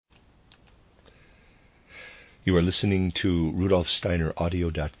You are listening to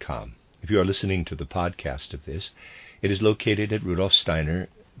rudolfsteineraudio.com. If you are listening to the podcast of this, it is located at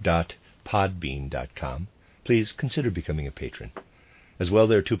rudolfsteiner.podbean.com. Please consider becoming a patron. As well,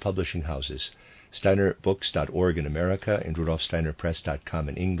 there are two publishing houses, steinerbooks.org in America and rudolfsteinerpress.com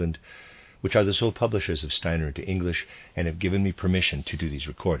in England, which are the sole publishers of Steiner into English and have given me permission to do these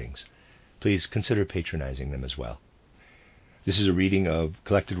recordings. Please consider patronizing them as well. This is a reading of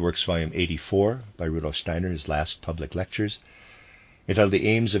Collected Works, Volume 84 by Rudolf Steiner, his last public lectures, entitled The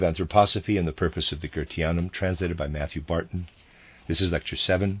Aims of Anthroposophy and the Purpose of the Goetheanum, translated by Matthew Barton. This is Lecture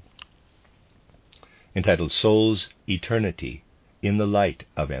 7, entitled Soul's Eternity in the Light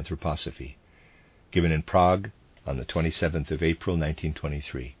of Anthroposophy, given in Prague on the 27th of April,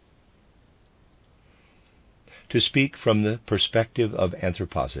 1923. To speak from the perspective of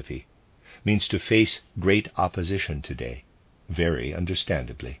anthroposophy means to face great opposition today, very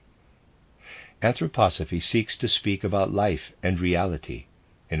understandably. Anthroposophy seeks to speak about life and reality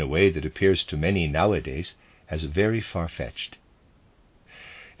in a way that appears to many nowadays as very far-fetched.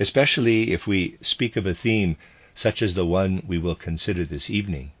 Especially if we speak of a theme such as the one we will consider this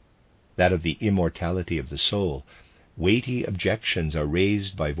evening, that of the immortality of the soul, weighty objections are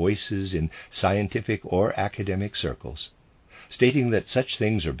raised by voices in scientific or academic circles, stating that such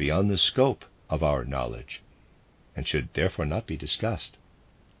things are beyond the scope of our knowledge, and should therefore not be discussed.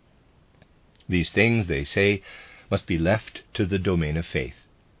 These things, they say, must be left to the domain of faith,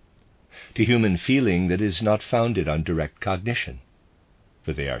 to human feeling that is not founded on direct cognition,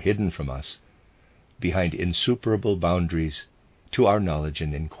 for they are hidden from us behind insuperable boundaries to our knowledge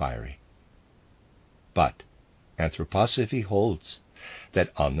and inquiry. But anthroposophy holds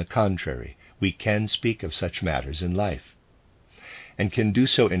that, on the contrary, we can speak of such matters in life, and can do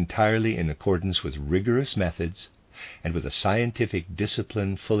so entirely in accordance with rigorous methods and with a scientific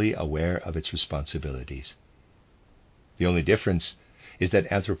discipline fully aware of its responsibilities. The only difference is that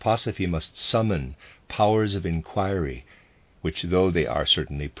anthroposophy must summon powers of inquiry, which, though they are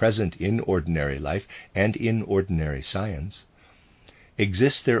certainly present in ordinary life and in ordinary science,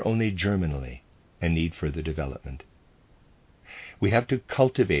 exist there only germinally and need further development. We have to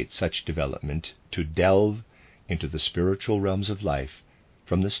cultivate such development to delve into the spiritual realms of life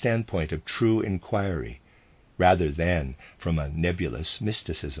from the standpoint of true inquiry, rather than from a nebulous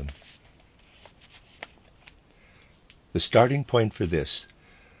mysticism. The starting point for this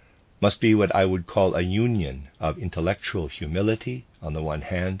must be what I would call a union of intellectual humility on the one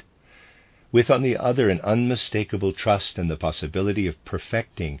hand, with on the other an unmistakable trust in the possibility of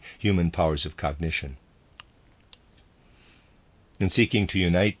perfecting human powers of cognition. In seeking to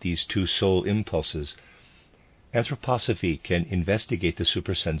unite these two soul impulses, anthroposophy can investigate the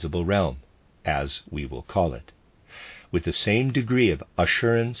supersensible realm, as we will call it, with the same degree of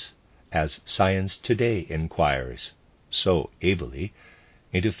assurance as science today inquires, so ably,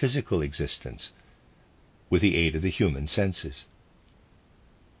 into physical existence, with the aid of the human senses.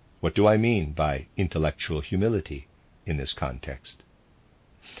 What do I mean by intellectual humility in this context?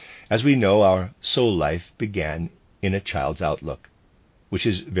 As we know, our soul life began in a child's outlook, which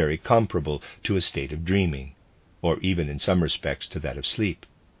is very comparable to a state of dreaming, or even in some respects to that of sleep.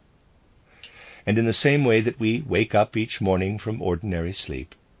 And in the same way that we wake up each morning from ordinary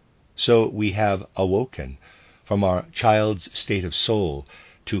sleep, so we have awoken from our child's state of soul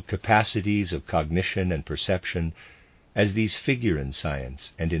to capacities of cognition and perception as these figure in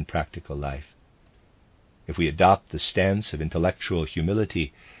science and in practical life. If we adopt the stance of intellectual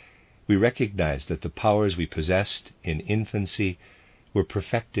humility, we recognize that the powers we possessed in infancy were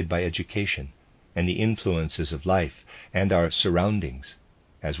perfected by education and the influences of life and our surroundings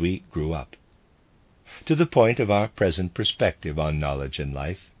as we grew up, to the point of our present perspective on knowledge and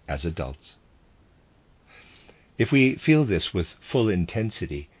life as adults. If we feel this with full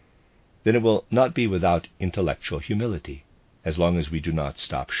intensity, then it will not be without intellectual humility, as long as we do not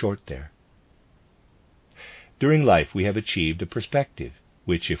stop short there. During life we have achieved a perspective,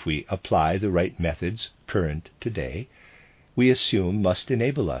 which, if we apply the right methods current today, we assume must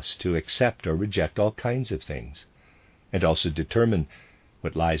enable us to accept or reject all kinds of things, and also determine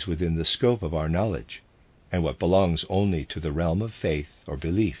what lies within the scope of our knowledge, and what belongs only to the realm of faith or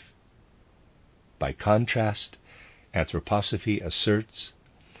belief. By contrast, anthroposophy asserts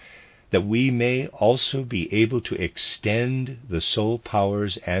that we may also be able to extend the soul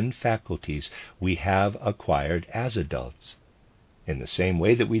powers and faculties we have acquired as adults, in the same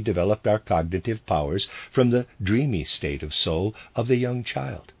way that we developed our cognitive powers from the dreamy state of soul of the young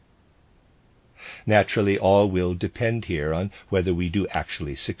child. Naturally, all will depend here on whether we do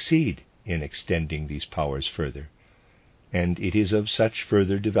actually succeed in extending these powers further, and it is of such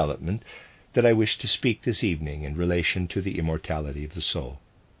further development that I wish to speak this evening in relation to the immortality of the soul.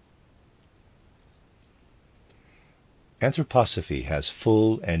 Anthroposophy has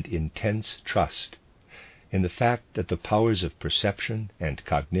full and intense trust in the fact that the powers of perception and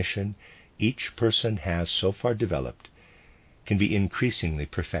cognition each person has so far developed can be increasingly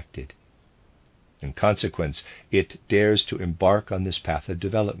perfected. In consequence, it dares to embark on this path of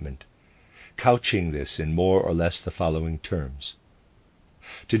development, couching this in more or less the following terms.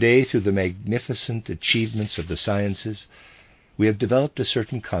 Today, through the magnificent achievements of the sciences, we have developed a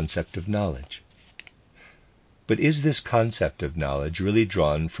certain concept of knowledge. But is this concept of knowledge really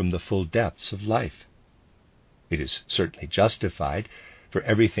drawn from the full depths of life? It is certainly justified for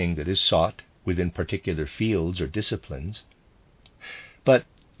everything that is sought within particular fields or disciplines. But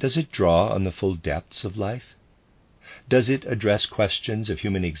does it draw on the full depths of life? Does it address questions of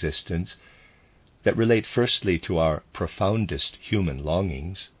human existence that relate firstly to our profoundest human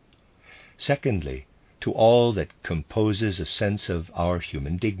longings, secondly, to all that composes a sense of our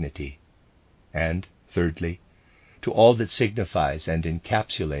human dignity, and thirdly, to all that signifies and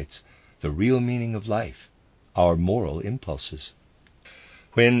encapsulates the real meaning of life, our moral impulses?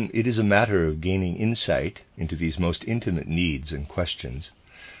 When it is a matter of gaining insight into these most intimate needs and questions,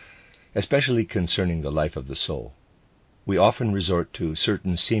 especially concerning the life of the soul, we often resort to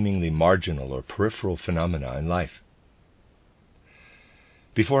certain seemingly marginal or peripheral phenomena in life.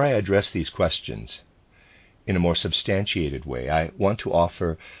 Before I address these questions in a more substantiated way, I want to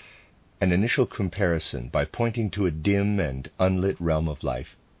offer an initial comparison by pointing to a dim and unlit realm of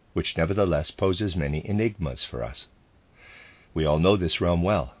life, which nevertheless poses many enigmas for us. We all know this realm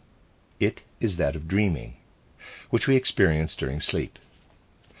well. It is that of dreaming, which we experience during sleep.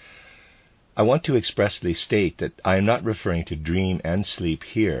 I want to expressly state that I am not referring to dream and sleep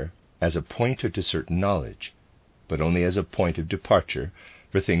here as a pointer to certain knowledge, but only as a point of departure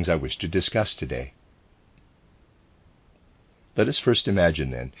for things I wish to discuss today. Let us first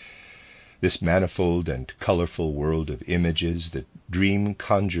imagine, then, this manifold and colorful world of images that dream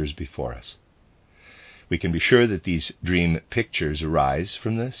conjures before us. We can be sure that these dream pictures arise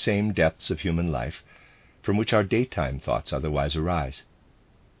from the same depths of human life from which our daytime thoughts otherwise arise.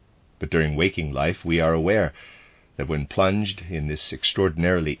 But during waking life, we are aware that when plunged in this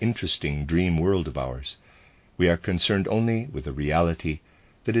extraordinarily interesting dream world of ours, we are concerned only with a reality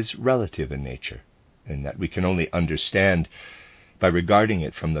that is relative in nature, and that we can only understand by regarding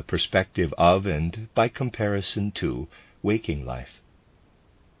it from the perspective of and by comparison to waking life.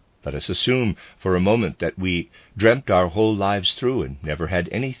 Let us assume for a moment that we dreamt our whole lives through and never had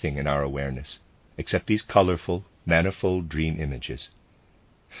anything in our awareness except these colorful, manifold dream images.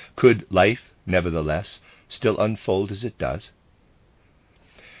 Could life, nevertheless, still unfold as it does?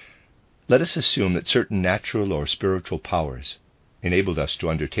 Let us assume that certain natural or spiritual powers enabled us to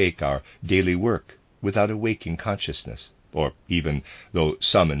undertake our daily work without a waking consciousness, or even, though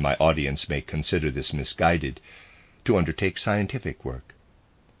some in my audience may consider this misguided, to undertake scientific work.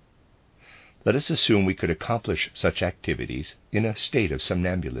 Let us assume we could accomplish such activities in a state of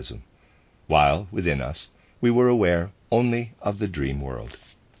somnambulism, while within us we were aware only of the dream world.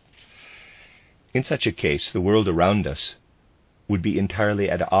 In such a case, the world around us would be entirely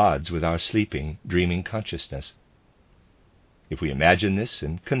at odds with our sleeping, dreaming consciousness. If we imagine this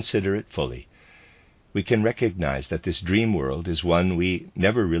and consider it fully, we can recognize that this dream world is one we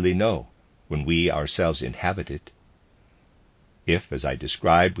never really know when we ourselves inhabit it. If, as I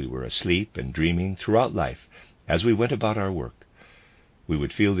described, we were asleep and dreaming throughout life as we went about our work, we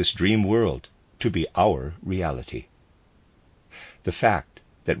would feel this dream world to be our reality. The fact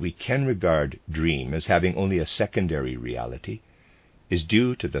that we can regard dream as having only a secondary reality is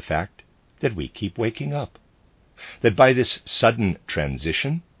due to the fact that we keep waking up, that by this sudden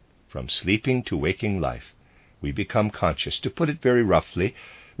transition from sleeping to waking life, we become conscious, to put it very roughly,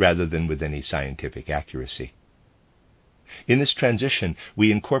 rather than with any scientific accuracy. In this transition,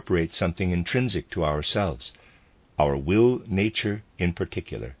 we incorporate something intrinsic to ourselves, our will nature in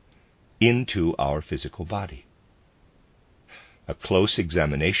particular, into our physical body. A close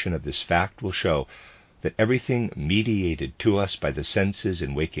examination of this fact will show that everything mediated to us by the senses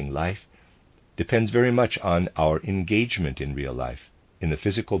in waking life depends very much on our engagement in real life, in the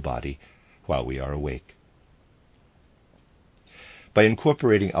physical body, while we are awake. By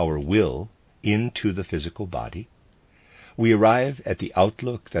incorporating our will into the physical body, we arrive at the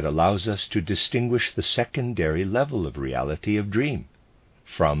outlook that allows us to distinguish the secondary level of reality of dream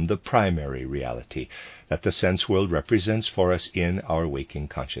from the primary reality that the sense world represents for us in our waking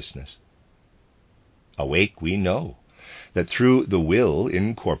consciousness. Awake, we know that through the will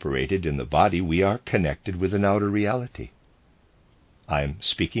incorporated in the body, we are connected with an outer reality. I'm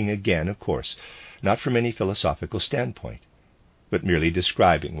speaking again, of course, not from any philosophical standpoint, but merely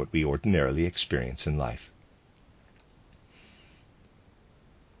describing what we ordinarily experience in life.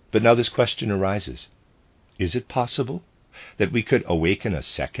 But now this question arises: is it possible that we could awaken a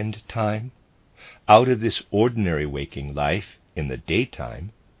second time out of this ordinary waking life in the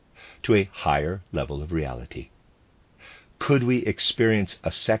daytime to a higher level of reality? Could we experience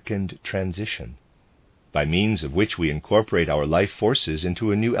a second transition by means of which we incorporate our life forces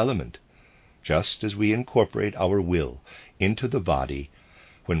into a new element, just as we incorporate our will into the body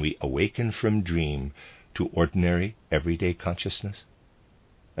when we awaken from dream to ordinary, everyday consciousness?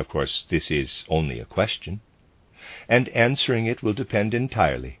 Of course, this is only a question, and answering it will depend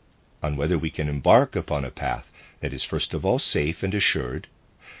entirely on whether we can embark upon a path that is first of all safe and assured,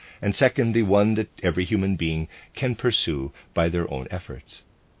 and secondly one that every human being can pursue by their own efforts.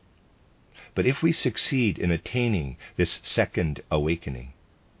 But if we succeed in attaining this second awakening,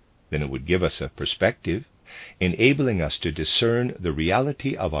 then it would give us a perspective, enabling us to discern the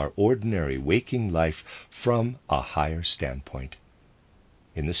reality of our ordinary waking life from a higher standpoint,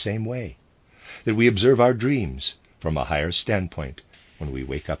 in the same way that we observe our dreams from a higher standpoint when we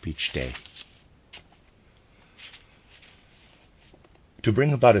wake up each day. To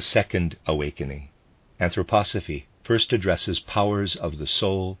bring about a second awakening, anthroposophy first addresses powers of the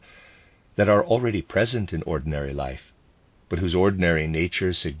soul that are already present in ordinary life, but whose ordinary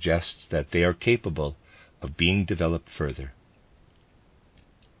nature suggests that they are capable of being developed further.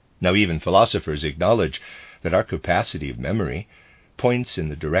 Now, even philosophers acknowledge that our capacity of memory points in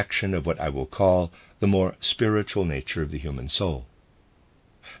the direction of what I will call the more spiritual nature of the human soul.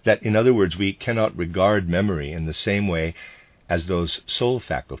 That, in other words, we cannot regard memory in the same way as those soul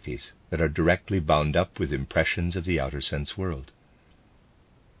faculties that are directly bound up with impressions of the outer sense world.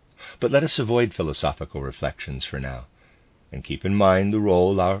 But let us avoid philosophical reflections for now, and keep in mind the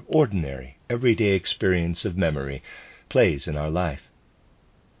role our ordinary, everyday experience of memory plays in our life.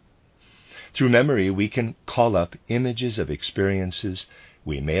 Through memory, we can call up images of experiences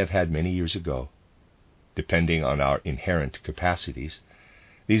we may have had many years ago. Depending on our inherent capacities,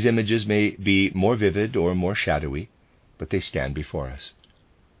 these images may be more vivid or more shadowy, but they stand before us.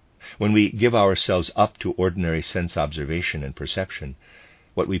 When we give ourselves up to ordinary sense observation and perception,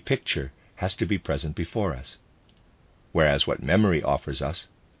 what we picture has to be present before us, whereas what memory offers us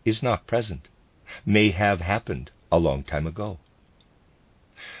is not present, may have happened a long time ago.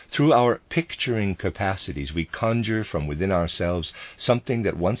 Through our picturing capacities, we conjure from within ourselves something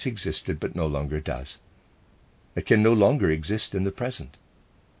that once existed but no longer does. It can no longer exist in the present.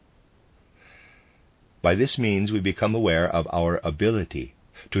 By this means, we become aware of our ability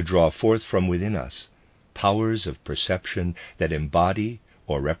to draw forth from within us powers of perception that embody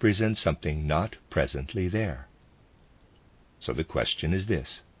or represent something not presently there. So the question is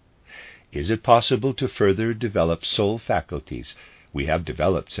this: is it possible to further develop soul faculties we have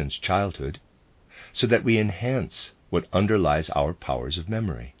developed since childhood, so that we enhance what underlies our powers of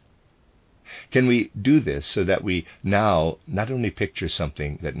memory? Can we do this so that we now not only picture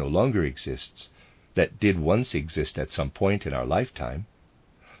something that no longer exists, that did once exist at some point in our lifetime,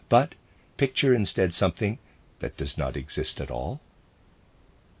 but picture instead something that does not exist at all?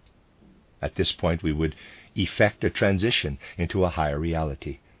 At this point, we would effect a transition into a higher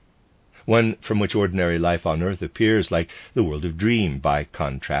reality, one from which ordinary life on earth appears like the world of dream by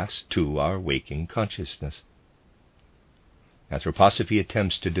contrast to our waking consciousness. Anthroposophy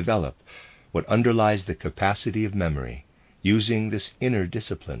attempts to develop what underlies the capacity of memory, using this inner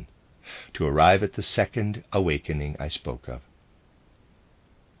discipline to arrive at the second awakening I spoke of.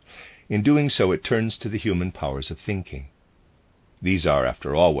 In doing so, it turns to the human powers of thinking. These are,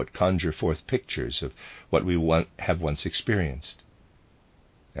 after all, what conjure forth pictures of what we have once experienced.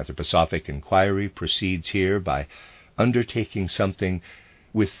 Anthroposophic inquiry proceeds here by undertaking something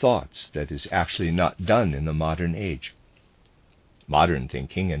with thoughts that is actually not done in the modern age. Modern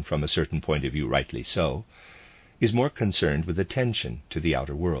thinking, and from a certain point of view rightly so, is more concerned with attention to the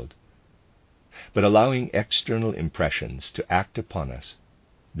outer world, but allowing external impressions to act upon us,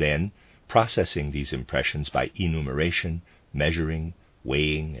 then processing these impressions by enumeration, measuring,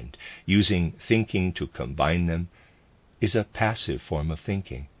 weighing, and using thinking to combine them, is a passive form of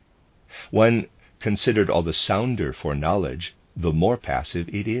thinking. One considered all the sounder for knowledge, the more passive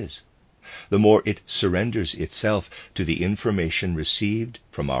it is, the more it surrenders itself to the information received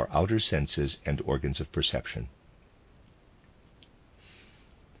from our outer senses and organs of perception.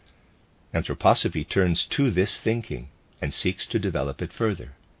 Anthroposophy turns to this thinking and seeks to develop it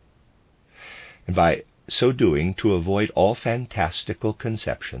further, and by so doing to avoid all fantastical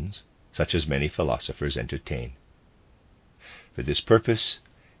conceptions such as many philosophers entertain. For this purpose,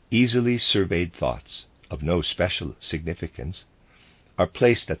 easily surveyed thoughts of no special significance are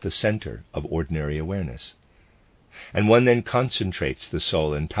placed at the center of ordinary awareness, and one then concentrates the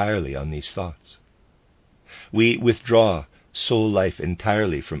soul entirely on these thoughts. We withdraw soul life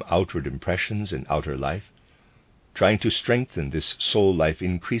entirely from outward impressions and outer life, trying to strengthen this soul life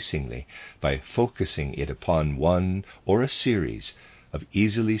increasingly by focusing it upon one or a series of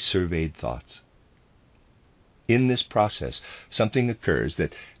easily surveyed thoughts. In this process, something occurs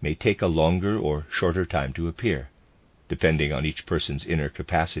that may take a longer or shorter time to appear, depending on each person's inner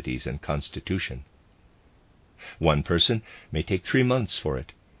capacities and constitution. One person may take 3 months for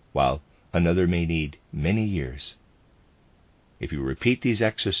it, while another may need many years. If you repeat these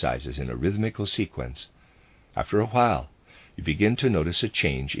exercises in a rhythmical sequence, after a while you begin to notice a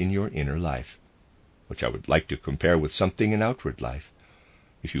change in your inner life, which I would like to compare with something in outward life.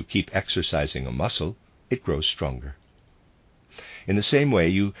 If you keep exercising a muscle, it grows stronger. In the same way,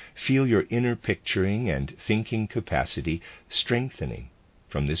 you feel your inner picturing and thinking capacity strengthening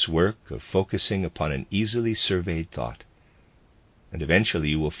from this work of focusing upon an easily surveyed thought. And eventually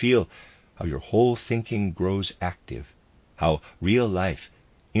you will feel how your whole thinking grows active, how real life,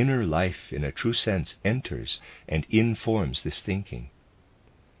 inner life in a true sense, enters and informs this thinking.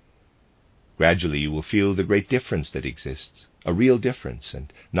 Gradually you will feel the great difference that exists, a real difference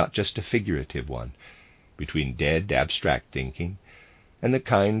and not just a figurative one, between dead, abstract thinking and the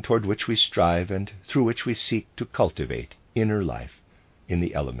kind toward which we strive and through which we seek to cultivate inner life in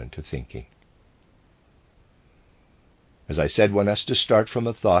the element of thinking. As I said, one has to start from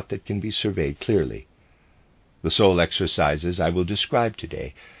a thought that can be surveyed clearly. The soul exercises I will describe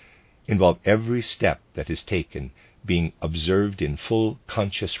today involve every step that is taken being observed in full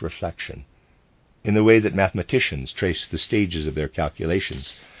conscious reflection, in the way that mathematicians trace the stages of their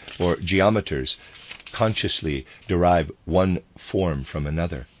calculations, or geometers consciously derive one form from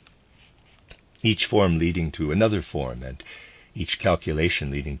another, each form leading to another form, and each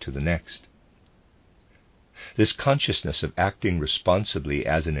calculation leading to the next. This consciousness of acting responsibly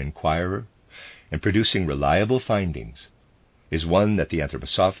as an inquirer and producing reliable findings is one that the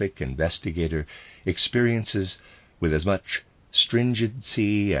anthroposophic investigator experiences with as much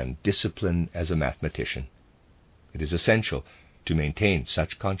stringency and discipline as a mathematician. It is essential to maintain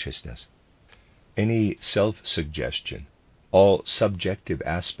such consciousness. Any self-suggestion, all subjective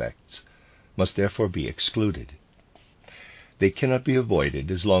aspects, must therefore be excluded. They cannot be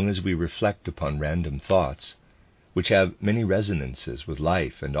avoided as long as we reflect upon random thoughts, which have many resonances with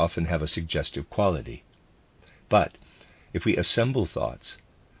life and often have a suggestive quality. But if we assemble thoughts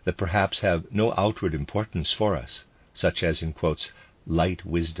that perhaps have no outward importance for us, such as, in quotes, light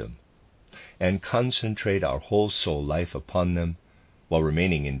wisdom, and concentrate our whole soul life upon them while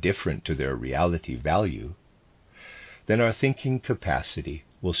remaining indifferent to their reality value, then our thinking capacity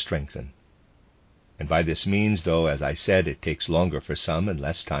will strengthen. And by this means, though, as I said, it takes longer for some and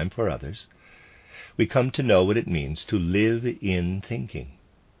less time for others, we come to know what it means to live in thinking.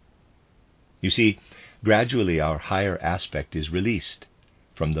 You see, gradually our higher aspect is released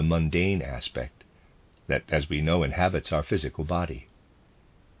from the mundane aspect that, as we know, inhabits our physical body.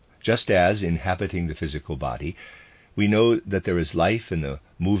 Just as, inhabiting the physical body, we know that there is life in the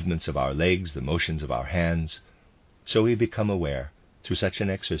movements of our legs, the motions of our hands, so we become aware, through such an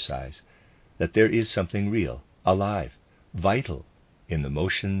exercise, that there is something real, alive, vital in the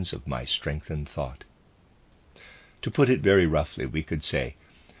motions of my strengthened thought. To put it very roughly, we could say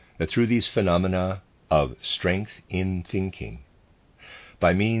that through these phenomena of strength in thinking,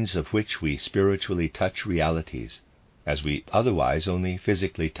 by means of which we spiritually touch realities, as we otherwise only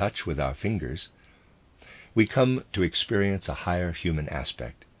physically touch with our fingers, we come to experience a higher human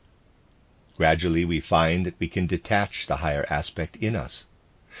aspect. Gradually we find that we can detach the higher aspect in us,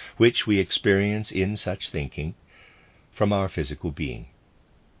 which we experience in such thinking, from our physical being.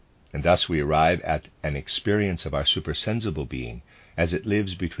 And thus we arrive at an experience of our supersensible being as it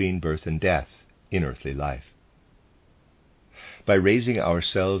lives between birth and death in earthly life. By raising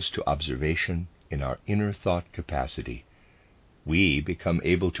ourselves to observation in our inner thought capacity, we become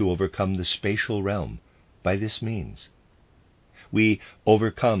able to overcome the spatial realm by this means. We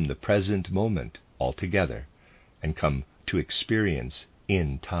overcome the present moment altogether and come to experience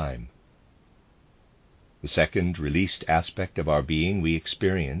in time. The second released aspect of our being we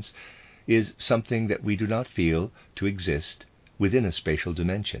experience is something that we do not feel to exist within a spatial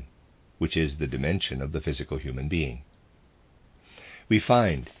dimension, which is the dimension of the physical human being. We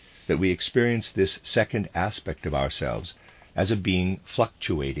find that we experience this second aspect of ourselves as a being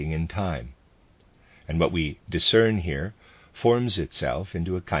fluctuating in time, and what we discern here forms itself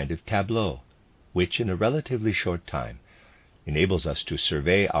into a kind of tableau, which in a relatively short time enables us to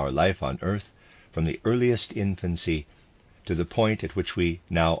survey our life on earth from the earliest infancy to the point at which we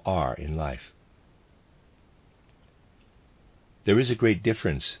now are in life. There is a great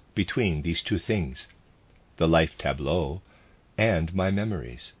difference between these two things, the life tableau and my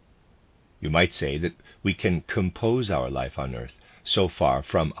memories. You might say that we can compose our life on earth so far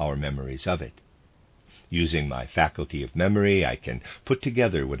from our memories of it. Using my faculty of memory, I can put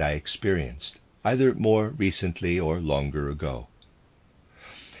together what I experienced, either more recently or longer ago.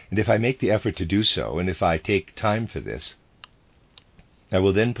 And if I make the effort to do so, and if I take time for this, I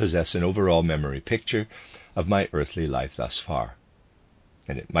will then possess an overall memory picture of my earthly life thus far.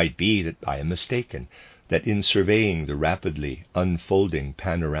 And it might be that I am mistaken, that in surveying the rapidly unfolding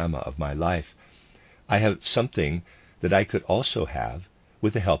panorama of my life, I have something that I could also have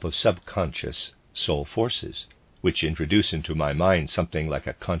with the help of subconscious soul forces, which introduce into my mind something like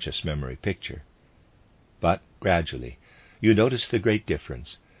a conscious memory picture. But gradually, you notice the great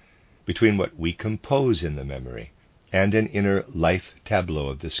difference between what we compose in the memory and an inner life tableau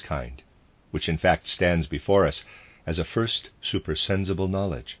of this kind, which in fact stands before us as a first supersensible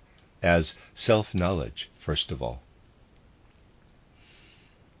knowledge, as self-knowledge first of all.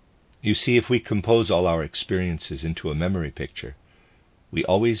 You see, if we compose all our experiences into a memory picture, we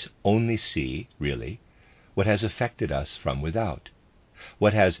always only see, really, what has affected us from without,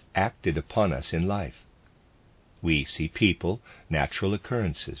 what has acted upon us in life. We see people, natural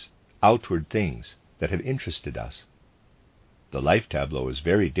occurrences, outward things that have interested us. The life tableau is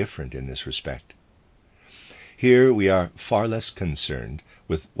very different in this respect. Here we are far less concerned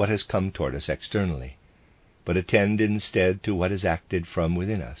with what has come toward us externally, but attend instead to what has acted from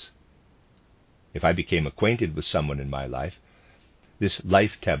within us. If I became acquainted with someone in my life, this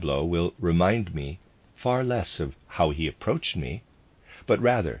life tableau will remind me far less of how he approached me, but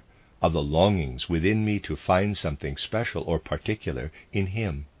rather of the longings within me to find something special or particular in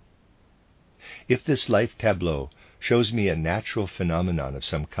him. If this life tableau shows me a natural phenomenon of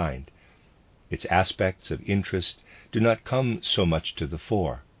some kind, its aspects of interest do not come so much to the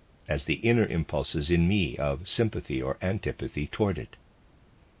fore as the inner impulses in me of sympathy or antipathy toward it.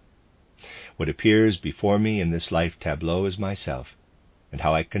 What appears before me in this life tableau is myself, and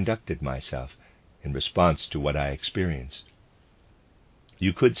how I conducted myself in response to what I experienced.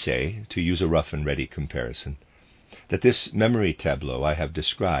 You could say, to use a rough and ready comparison, that this memory tableau I have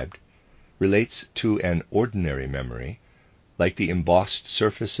described relates to an ordinary memory, like the embossed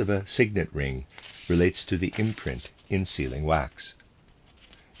surface of a signet ring relates to the imprint in sealing wax.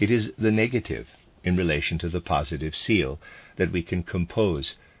 It is the negative in relation to the positive seal that we can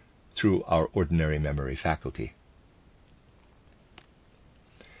compose through our ordinary memory faculty.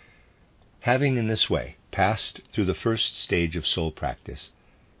 Having in this way passed through the first stage of soul practice,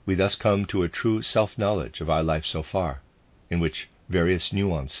 we thus come to a true self-knowledge of our life so far, in which various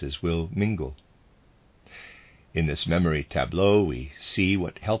nuances will mingle. In this memory tableau we see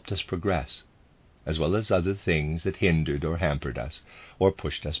what helped us progress, as well as other things that hindered or hampered us, or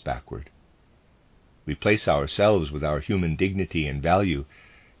pushed us backward. We place ourselves with our human dignity and value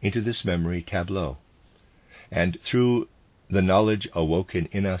into this memory tableau, and through the knowledge awoken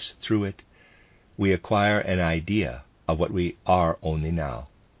in us through it, we acquire an idea of what we are only now,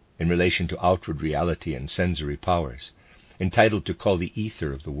 in relation to outward reality and sensory powers, entitled to call the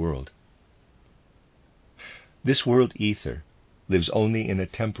ether of the world. This world ether lives only in a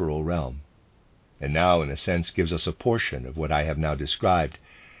temporal realm, and now, in a sense, gives us a portion of what I have now described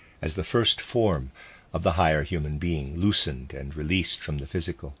as the first form of the higher human being, loosened and released from the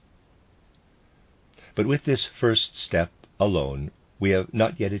physical. But with this first step alone, we have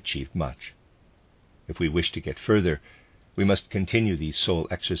not yet achieved much. If we wish to get further, we must continue these soul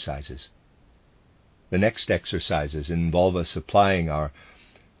exercises. The next exercises involve us applying our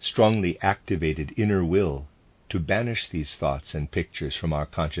strongly activated inner will to banish these thoughts and pictures from our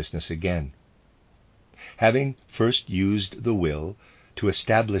consciousness again. Having first used the will to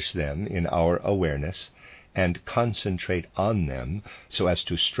establish them in our awareness and concentrate on them so as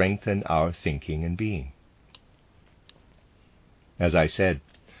to strengthen our thinking and being. As I said,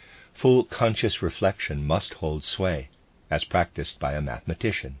 full conscious reflection must hold sway, as practiced by a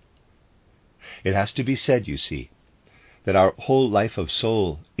mathematician. It has to be said, you see, that our whole life of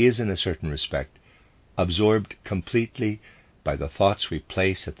soul is, in a certain respect, absorbed completely by the thoughts we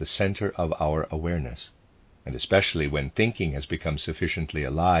place at the center of our awareness, and especially when thinking has become sufficiently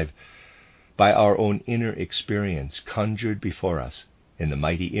alive, by our own inner experience conjured before us in the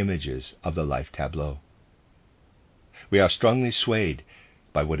mighty images of the life tableau. We are strongly swayed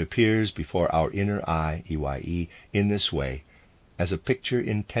by what appears before our inner eye, EYE, in this way, as a picture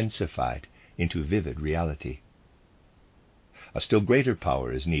intensified into vivid reality. A still greater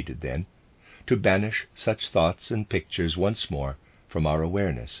power is needed then to banish such thoughts and pictures once more from our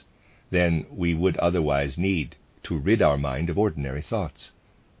awareness than we would otherwise need to rid our mind of ordinary thoughts.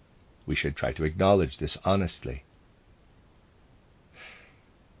 We should try to acknowledge this honestly.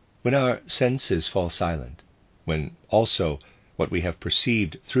 When our senses fall silent, when also what we have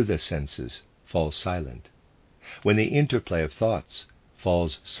perceived through the senses falls silent, when the interplay of thoughts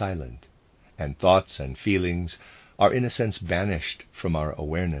falls silent, and thoughts and feelings are in a sense banished from our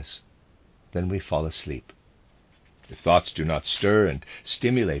awareness, then we fall asleep. If thoughts do not stir and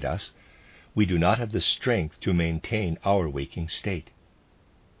stimulate us, we do not have the strength to maintain our waking state.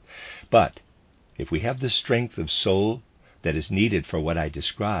 But if we have the strength of soul that is needed for what I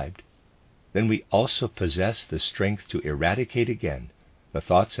described, then we also possess the strength to eradicate again the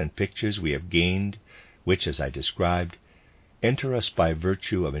thoughts and pictures we have gained, which, as I described, enter us by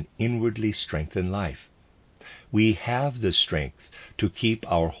virtue of an inwardly strengthened life. We have the strength to keep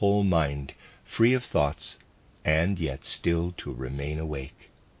our whole mind free of thoughts and yet still to remain awake.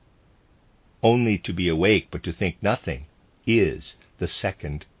 Only to be awake but to think nothing is the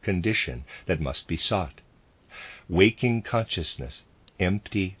second condition that must be sought. Waking consciousness,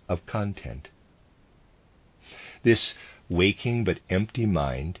 empty of content. This waking but empty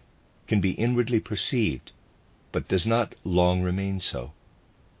mind can be inwardly perceived, but does not long remain so.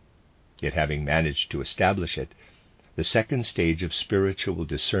 Yet having managed to establish it, the second stage of spiritual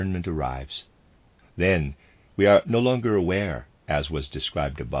discernment arrives. Then we are no longer aware, as was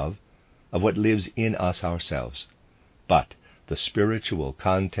described above, of what lives in us ourselves, but the spiritual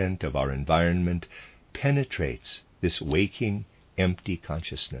content of our environment penetrates this waking, empty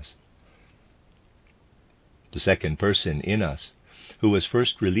consciousness. The second person in us, who was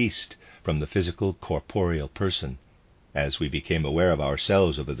first released from the physical corporeal person, as we became aware of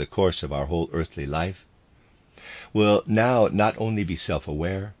ourselves over the course of our whole earthly life, will now not only be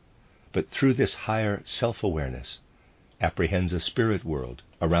self-aware, but through this higher self-awareness apprehends a spirit world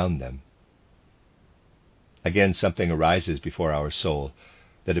around them. Again, something arises before our soul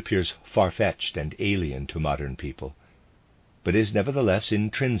that appears far-fetched and alien to modern people, but is nevertheless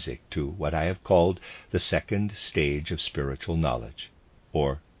intrinsic to what I have called the second stage of spiritual knowledge,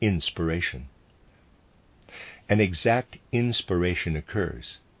 or inspiration. An exact inspiration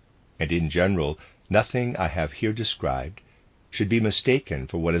occurs, and in general, nothing I have here described should be mistaken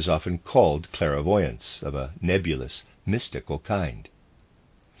for what is often called clairvoyance of a nebulous, mystical kind.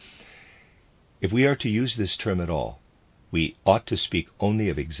 If we are to use this term at all, we ought to speak only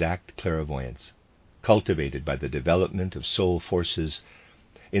of exact clairvoyance, cultivated by the development of soul forces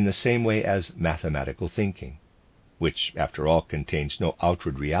in the same way as mathematical thinking, which, after all, contains no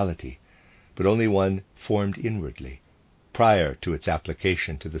outward reality, but only one formed inwardly, prior to its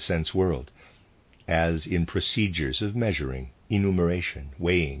application to the sense world, as in procedures of measuring, enumeration,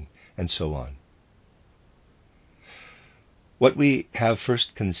 weighing, and so on. What we have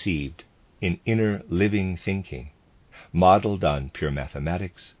first conceived in inner living thinking, modeled on pure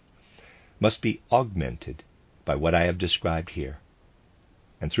mathematics, must be augmented by what I have described here.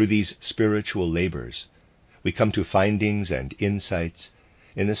 And through these spiritual labors, we come to findings and insights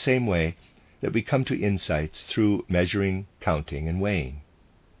in the same way that we come to insights through measuring, counting, and weighing.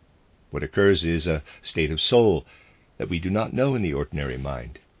 What occurs is a state of soul that we do not know in the ordinary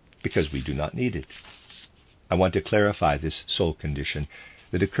mind, because we do not need it. I want to clarify this soul condition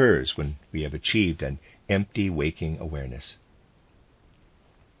that occurs when we have achieved an empty waking awareness.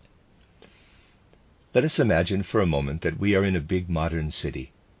 Let us imagine for a moment that we are in a big modern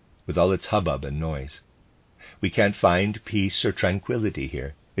city, with all its hubbub and noise. We can't find peace or tranquility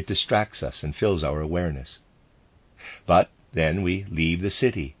here. It distracts us and fills our awareness. But then we leave the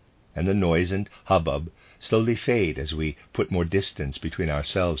city, and the noise and hubbub slowly fade as we put more distance between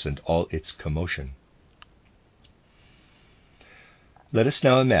ourselves and all its commotion. Let us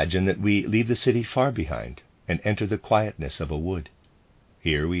now imagine that we leave the city far behind and enter the quietness of a wood.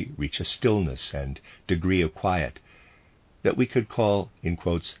 Here we reach a stillness and degree of quiet that we could call, in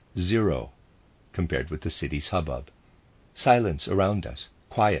quotes, zero, compared with the city's hubbub. Silence around us,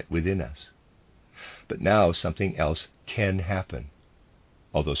 quiet within us. But now something else can happen,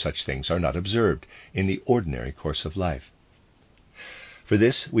 although such things are not observed in the ordinary course of life. For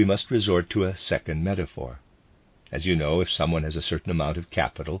this we must resort to a second metaphor. As you know, if someone has a certain amount of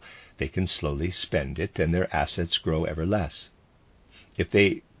capital, they can slowly spend it, and their assets grow ever less. If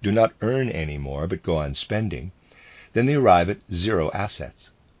they do not earn any more but go on spending, then they arrive at zero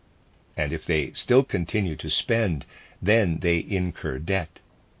assets. And if they still continue to spend, then they incur debt,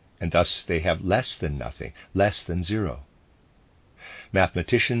 and thus they have less than nothing, less than zero.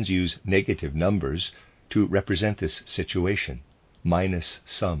 Mathematicians use negative numbers to represent this situation, minus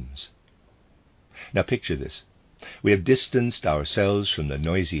sums. Now picture this. We have distanced ourselves from the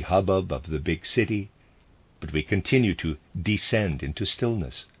noisy hubbub of the big city, but we continue to descend into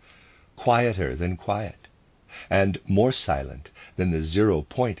stillness, quieter than quiet, and more silent than the 0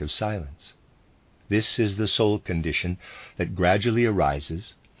 point of silence. This is the soul condition that gradually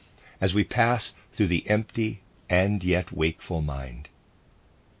arises as we pass through the empty and yet wakeful mind.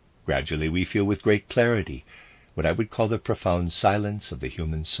 Gradually we feel with great clarity what I would call the profound silence of the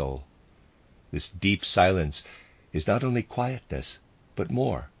human soul. This deep silence is not only quietness, but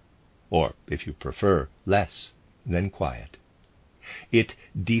more, or, if you prefer, less than quiet. It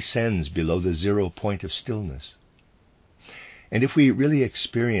descends below the 0 point of stillness. And if we really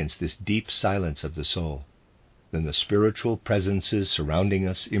experience this deep silence of the soul, then the spiritual presences surrounding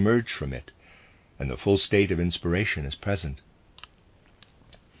us emerge from it, and the full state of inspiration is present.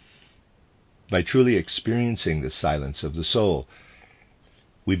 By truly experiencing the silence of the soul,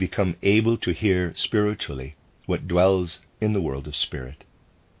 we become able to hear spiritually what dwells in the world of spirit.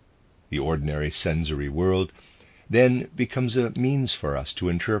 The ordinary sensory world then becomes a means for us to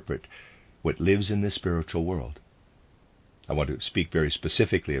interpret what lives in the spiritual world. I want to speak very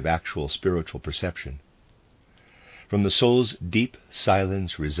specifically of actual spiritual perception. From the soul's deep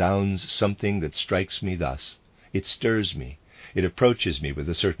silence resounds something that strikes me thus. It stirs me. It approaches me with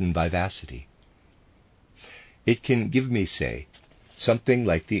a certain vivacity. It can give me, say, something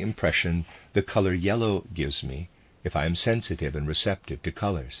like the impression the color yellow gives me if I am sensitive and receptive to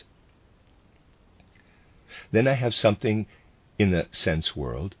colors. Then I have something in the sense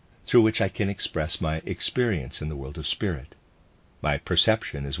world through which I can express my experience in the world of spirit. My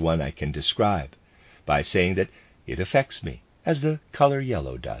perception is one I can describe by saying that it affects me, as the color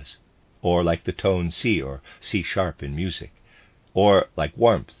yellow does, or like the tone C or C sharp in music, or like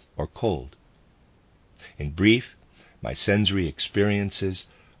warmth or cold. In brief, my sensory experiences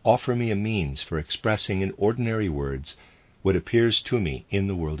offer me a means for expressing in ordinary words what appears to me in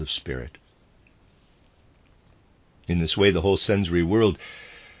the world of spirit. In this way, the whole sensory world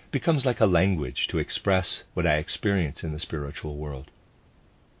becomes like a language to express what I experience in the spiritual world.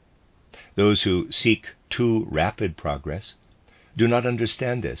 Those who seek too rapid progress do not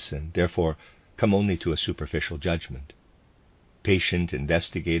understand this and therefore come only to a superficial judgment. Patient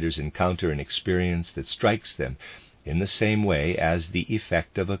investigators encounter an experience that strikes them in the same way as the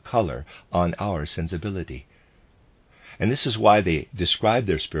effect of a color on our sensibility. And this is why they describe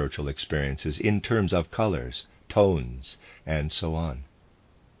their spiritual experiences in terms of colors, tones, and so on.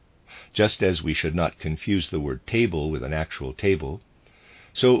 Just as we should not confuse the word table with an actual table,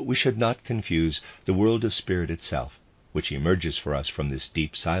 so we should not confuse the world of spirit itself, which emerges for us from this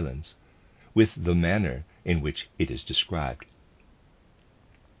deep silence, with the manner in which it is described.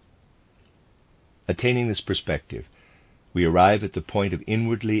 Attaining this perspective, we arrive at the point of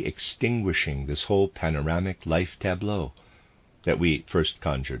inwardly extinguishing this whole panoramic life tableau that we first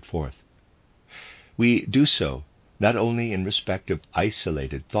conjured forth. We do so not only in respect of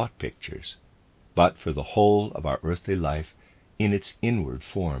isolated thought pictures, but for the whole of our earthly life in its inward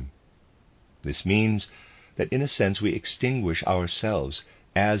form. This means that in a sense we extinguish ourselves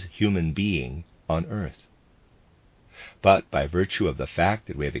as human being on earth. But by virtue of the fact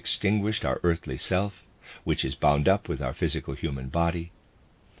that we have extinguished our earthly self, which is bound up with our physical human body,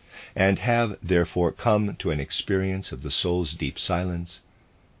 and have therefore come to an experience of the soul's deep silence,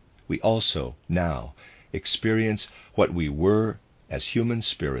 we also now experience what we were as human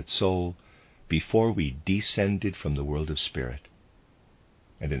spirit soul before we descended from the world of spirit.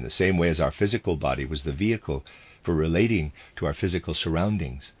 And in the same way as our physical body was the vehicle for relating to our physical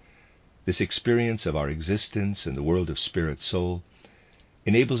surroundings, this experience of our existence in the world of spirit soul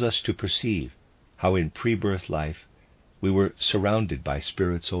enables us to perceive how in pre-birth life we were surrounded by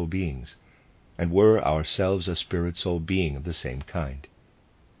spirit soul beings, and were ourselves a spirit soul being of the same kind.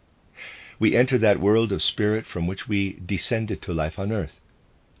 We enter that world of spirit from which we descended to life on earth,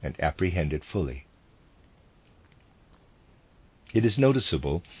 and apprehend it fully. It is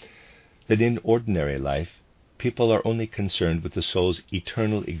noticeable that in ordinary life, people are only concerned with the soul's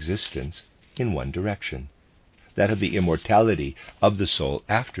eternal existence in one direction, that of the immortality of the soul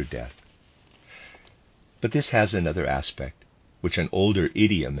after death. But this has another aspect, which an older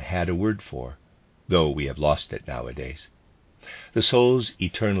idiom had a word for, though we have lost it nowadays. The soul's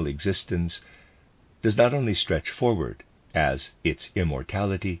eternal existence does not only stretch forward as its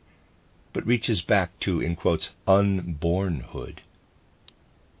immortality, but reaches back to, in quotes, unbornhood.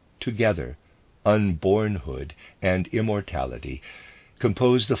 Together, unbornhood and immortality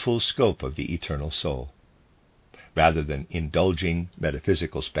compose the full scope of the eternal soul. Rather than indulging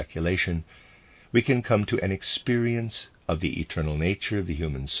metaphysical speculation, we can come to an experience of the eternal nature of the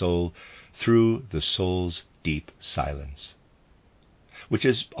human soul through the soul's deep silence, which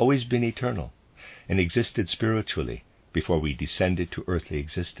has always been eternal and existed spiritually before we descended to earthly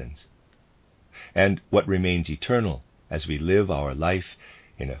existence, and what remains eternal as we live our life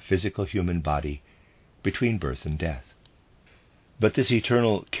in a physical human body between birth and death. But this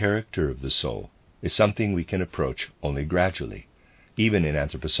eternal character of the soul is something we can approach only gradually, even in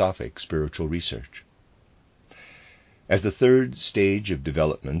anthroposophic spiritual research. As the third stage of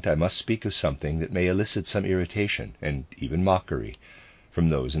development, I must speak of something that may elicit some irritation and even mockery from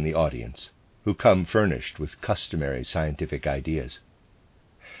those in the audience, who come furnished with customary scientific ideas.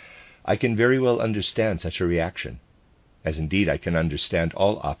 I can very well understand such a reaction, as indeed I can understand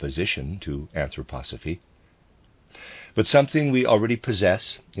all opposition to anthroposophy. But something we already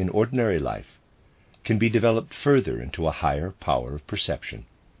possess in ordinary life can be developed further into a higher power of perception,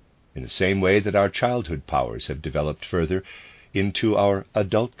 in the same way that our childhood powers have developed further into our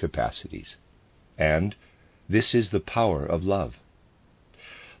adult capacities. And this is the power of love.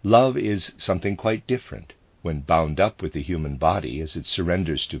 Love is something quite different when bound up with the human body as it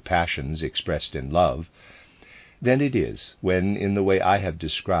surrenders to passions expressed in love, than it is when, in the way I have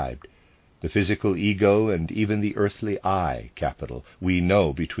described, the physical ego and even the earthly I, capital, we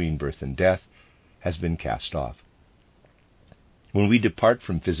know between birth and death, has been cast off. When we depart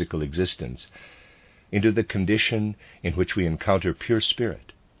from physical existence into the condition in which we encounter pure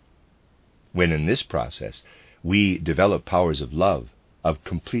spirit, when in this process we develop powers of love, of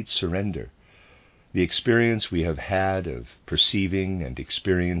complete surrender, the experience we have had of perceiving and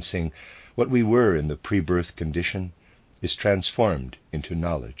experiencing what we were in the pre-birth condition is transformed into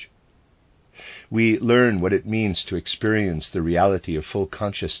knowledge. We learn what it means to experience the reality of full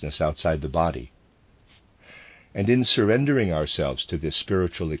consciousness outside the body. And in surrendering ourselves to this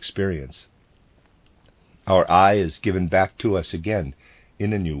spiritual experience, our I is given back to us again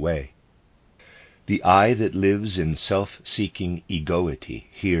in a new way. The I that lives in self-seeking egoity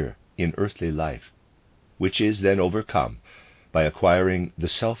here in earthly life, which is then overcome by acquiring the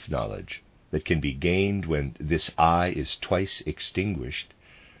self-knowledge that can be gained when this I is twice extinguished,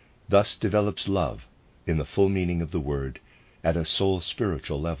 thus develops love in the full meaning of the word at a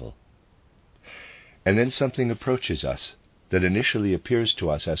soul-spiritual level. And then something approaches us that initially appears to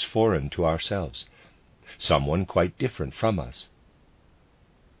us as foreign to ourselves, someone quite different from us.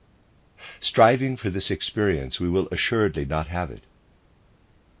 Striving for this experience, we will assuredly not have it.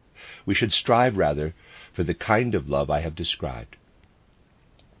 We should strive rather for the kind of love I have described.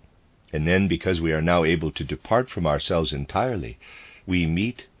 And then, because we are now able to depart from ourselves entirely, we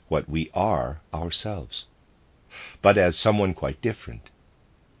meet what we are ourselves, but as someone quite different.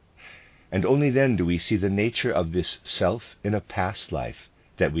 And only then do we see the nature of this self in a past life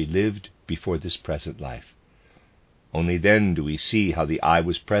that we lived before this present life. Only then do we see how the I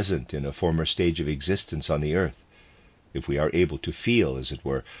was present in a former stage of existence on the earth, if we are able to feel, as it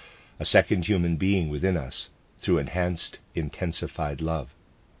were, a second human being within us through enhanced, intensified love.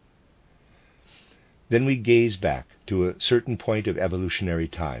 Then we gaze back to a certain point of evolutionary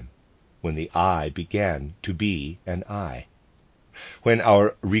time, when the I began to be an I, when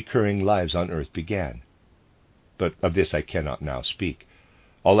our recurring lives on earth began. But of this I cannot now speak.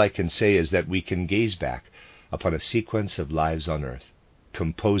 All I can say is that we can gaze back upon a sequence of lives on earth,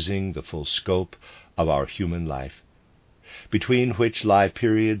 composing the full scope of our human life, between which lie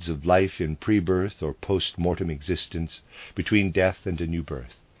periods of life in pre-birth or post-mortem existence, between death and a new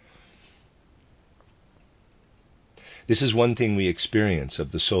birth. This is one thing we experience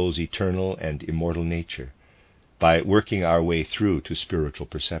of the soul's eternal and immortal nature, by working our way through to spiritual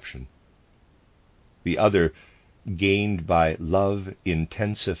perception. The other, gained by love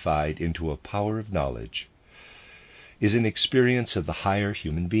intensified into a power of knowledge, is an experience of the higher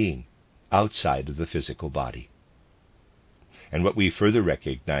human being, outside of the physical body. And what we further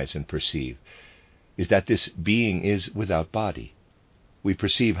recognize and perceive is that this being is without body. We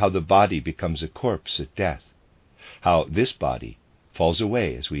perceive how the body becomes a corpse at death, how this body falls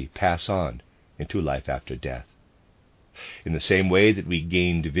away as we pass on into life after death. In the same way that we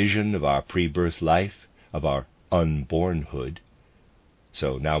gained vision of our pre-birth life, of our unbornhood,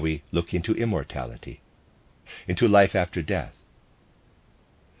 so now we look into immortality, into life after death.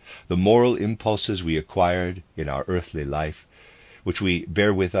 The moral impulses we acquired in our earthly life, which we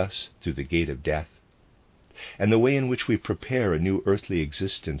bear with us through the gate of death, and the way in which we prepare a new earthly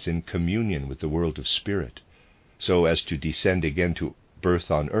existence in communion with the world of spirit, so as to descend again to birth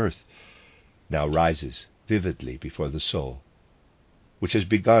on earth, now rises vividly before the soul, which has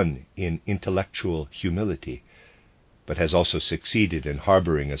begun in intellectual humility, but has also succeeded in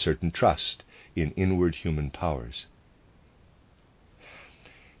harboring a certain trust in inward human powers.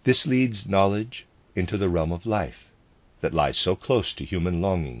 This leads knowledge into the realm of life that lies so close to human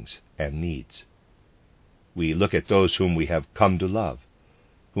longings and needs. We look at those whom we have come to love,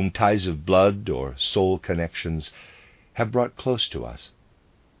 whom ties of blood or soul connections have brought close to us.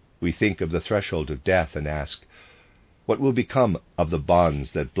 We think of the threshold of death and ask, what will become of the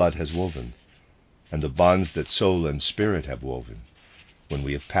bonds that blood has woven, and the bonds that soul and spirit have woven, when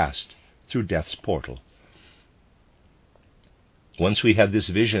we have passed through death's portal? Once we have this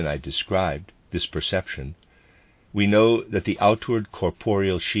vision I described, this perception, we know that the outward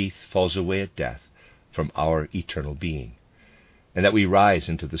corporeal sheath falls away at death from our eternal being, and that we rise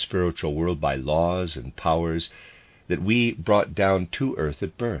into the spiritual world by laws and powers that we brought down to earth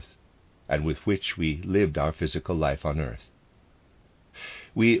at birth, and with which we lived our physical life on earth.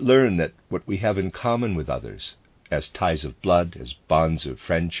 We learn that what we have in common with others, as ties of blood, as bonds of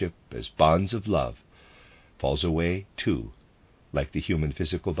friendship, as bonds of love, falls away too, like the human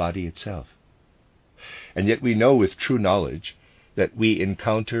physical body itself. And yet we know with true knowledge that we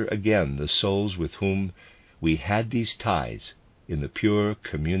encounter again the souls with whom we had these ties in the pure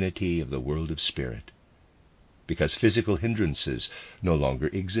community of the world of spirit, because physical hindrances no longer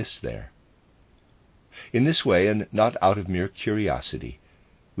exist there. In this way, and not out of mere curiosity,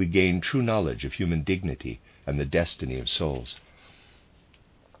 we gain true knowledge of human dignity and the destiny of souls.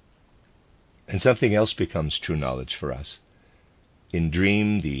 And something else becomes true knowledge for us. In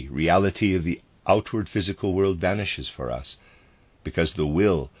dream, the reality of the outward physical world vanishes for us, because the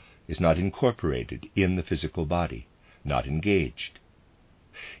will is not incorporated in the physical body, not engaged.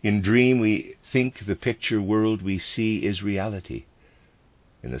 In dream, we think the picture world we see is reality.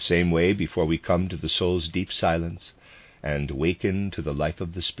 In the same way, before we come to the soul's deep silence and waken to the life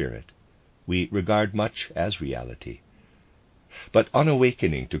of the spirit, we regard much as reality. But on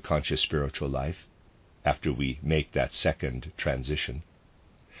awakening to conscious spiritual life, after we make that second transition,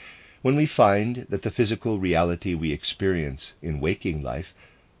 when we find that the physical reality we experience in waking life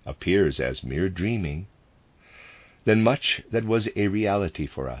appears as mere dreaming, then much that was a reality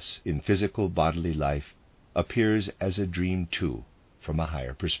for us in physical bodily life appears as a dream too, from a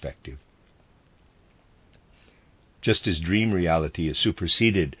higher perspective. Just as dream reality is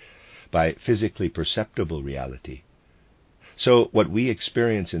superseded by physically perceptible reality, so what we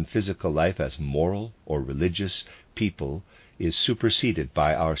experience in physical life as moral or religious people is superseded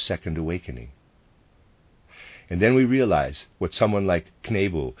by our second awakening. And then we realize what someone like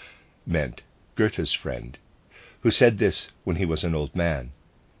Knebel meant, Goethe's friend, who said this when he was an old man.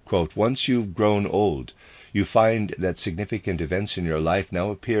 Quote, "Once you've grown old, you find that significant events in your life now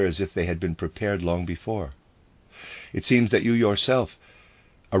appear as if they had been prepared long before. It seems that you yourself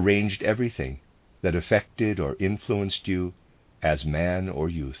arranged everything that affected or influenced you as man or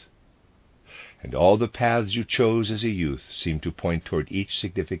youth. And all the paths you chose as a youth seem to point toward each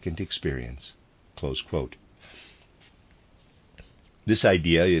significant experience." Close quote. This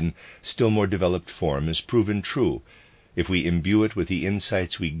idea, in still more developed form, is proven true if we imbue it with the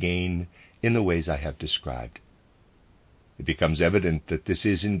insights we gain in the ways I have described. It becomes evident that this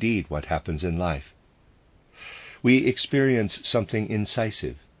is indeed what happens in life. We experience something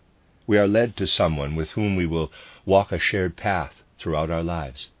incisive. We are led to someone with whom we will walk a shared path throughout our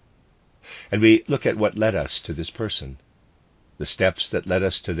lives. And we look at what led us to this person. The steps that led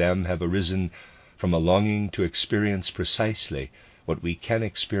us to them have arisen from a longing to experience precisely what we can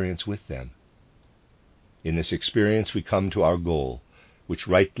experience with them. In this experience we come to our goal, which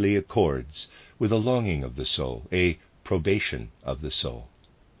rightly accords with a longing of the soul, a probation of the soul.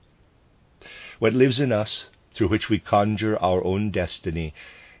 What lives in us, through which we conjure our own destiny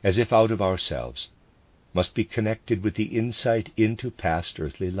as if out of ourselves, must be connected with the insight into past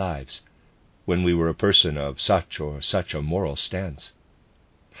earthly lives, when we were a person of such or such a moral stance.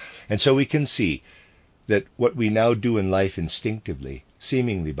 And so we can see that what we now do in life instinctively,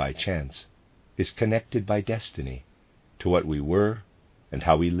 seemingly by chance, is connected by destiny to what we were and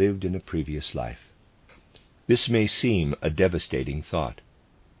how we lived in a previous life. This may seem a devastating thought,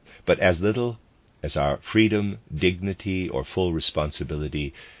 but as little as our freedom, dignity, or full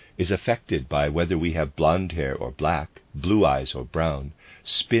responsibility is affected by whether we have blonde hair or black, blue eyes or brown,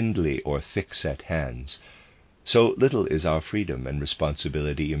 spindly or thick-set hands, so little is our freedom and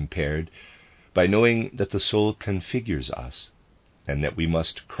responsibility impaired by knowing that the soul configures us, and that we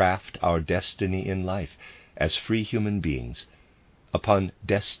must craft our destiny in life as free human beings upon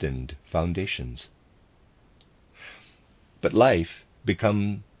destined foundations. But life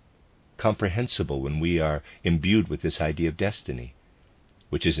becomes comprehensible when we are imbued with this idea of destiny,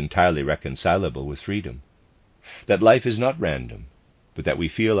 which is entirely reconcilable with freedom. That life is not random, but that we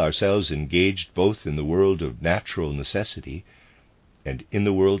feel ourselves engaged both in the world of natural necessity and in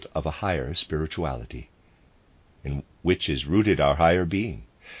the world of a higher spirituality, in which is rooted our higher being,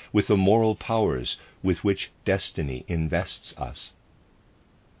 with the moral powers with which destiny invests us.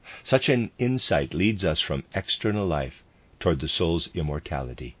 Such an insight leads us from external life toward the soul's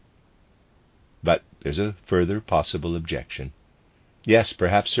immortality. But there's a further possible objection. Yes,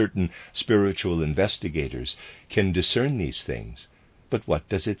 perhaps certain spiritual investigators can discern these things, but what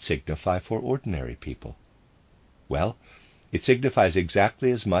does it signify for ordinary people? Well, it signifies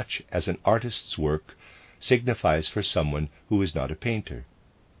exactly as much as an artist's work signifies for someone who is not a painter.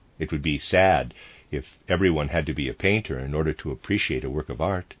 It would be sad if everyone had to be a painter in order to appreciate a work of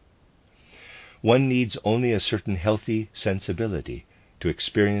art. One needs only a certain healthy sensibility to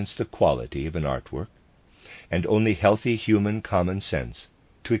experience the quality of an artwork, and only healthy human common sense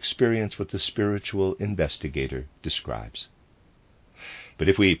to experience what the spiritual investigator describes. But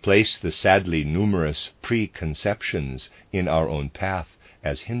if we place the sadly numerous preconceptions in our own path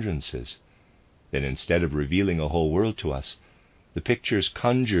as hindrances, then instead of revealing a whole world to us, the pictures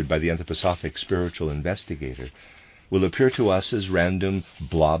conjured by the anthroposophic spiritual investigator will appear to us as random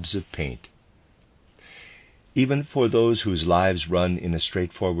blobs of paint. Even for those whose lives run in a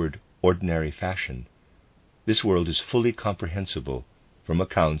straightforward, ordinary fashion, this world is fully comprehensible from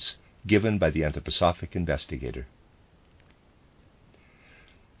accounts given by the anthroposophic investigator.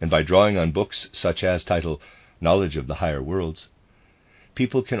 And by drawing on books such as title Knowledge of the Higher Worlds,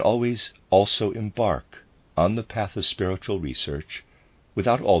 people can always also embark on the path of spiritual research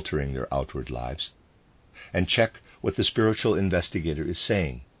without altering their outward lives, and check what the spiritual investigator is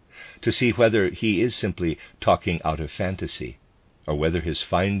saying, to see whether he is simply talking out of fantasy, or whether his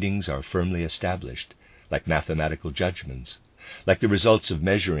findings are firmly established, like mathematical judgments, like the results of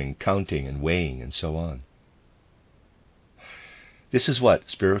measuring, counting, and weighing, and so on. This is what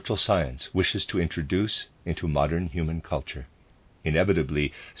spiritual science wishes to introduce into modern human culture,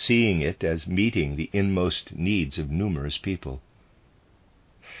 inevitably seeing it as meeting the inmost needs of numerous people.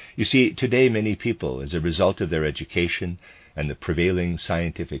 You see, today many people, as a result of their education and the prevailing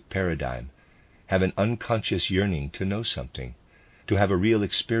scientific paradigm, have an unconscious yearning to know something, to have a real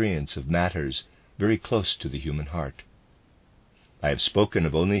experience of matters very close to the human heart. I have spoken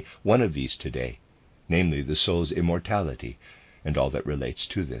of only one of these today, namely the soul's immortality, and all that relates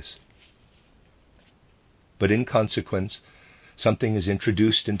to this. But in consequence, something is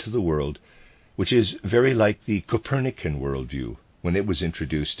introduced into the world which is very like the Copernican worldview when it was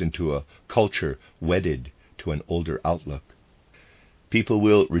introduced into a culture wedded to an older outlook. People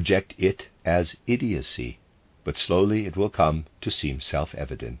will reject it as idiocy, but slowly it will come to seem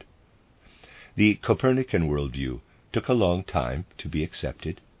self-evident. The Copernican worldview took a long time to be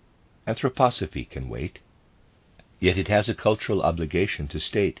accepted. Anthroposophy can wait. Yet it has a cultural obligation to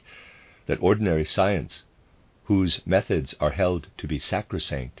state that ordinary science, whose methods are held to be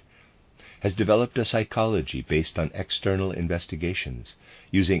sacrosanct, has developed a psychology based on external investigations,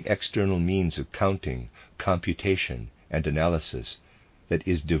 using external means of counting, computation, and analysis that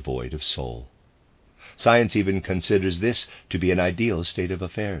is devoid of soul. Science even considers this to be an ideal state of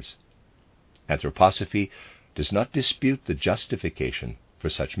affairs. Anthroposophy does not dispute the justification for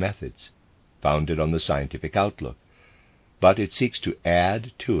such methods, founded on the scientific outlook, but it seeks to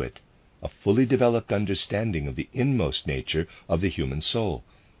add to it a fully developed understanding of the inmost nature of the human soul,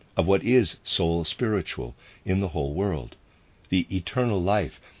 of what is soul spiritual in the whole world, the eternal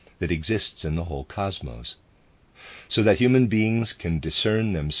life that exists in the whole cosmos, so that human beings can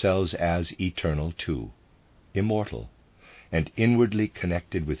discern themselves as eternal too, immortal, and inwardly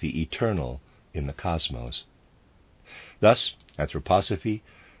connected with the eternal in the cosmos. Thus, anthroposophy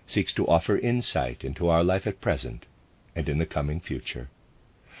seeks to offer insight into our life at present and in the coming future,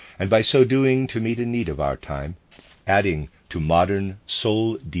 and by so doing to meet a need of our time, adding to modern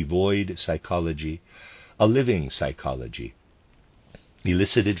soul-devoid psychology a living psychology,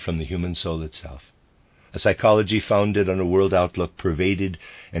 elicited from the human soul itself, a psychology founded on a world outlook pervaded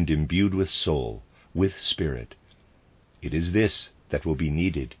and imbued with soul, with spirit. It is this that will be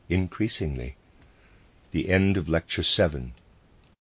needed increasingly. The end of Lecture 7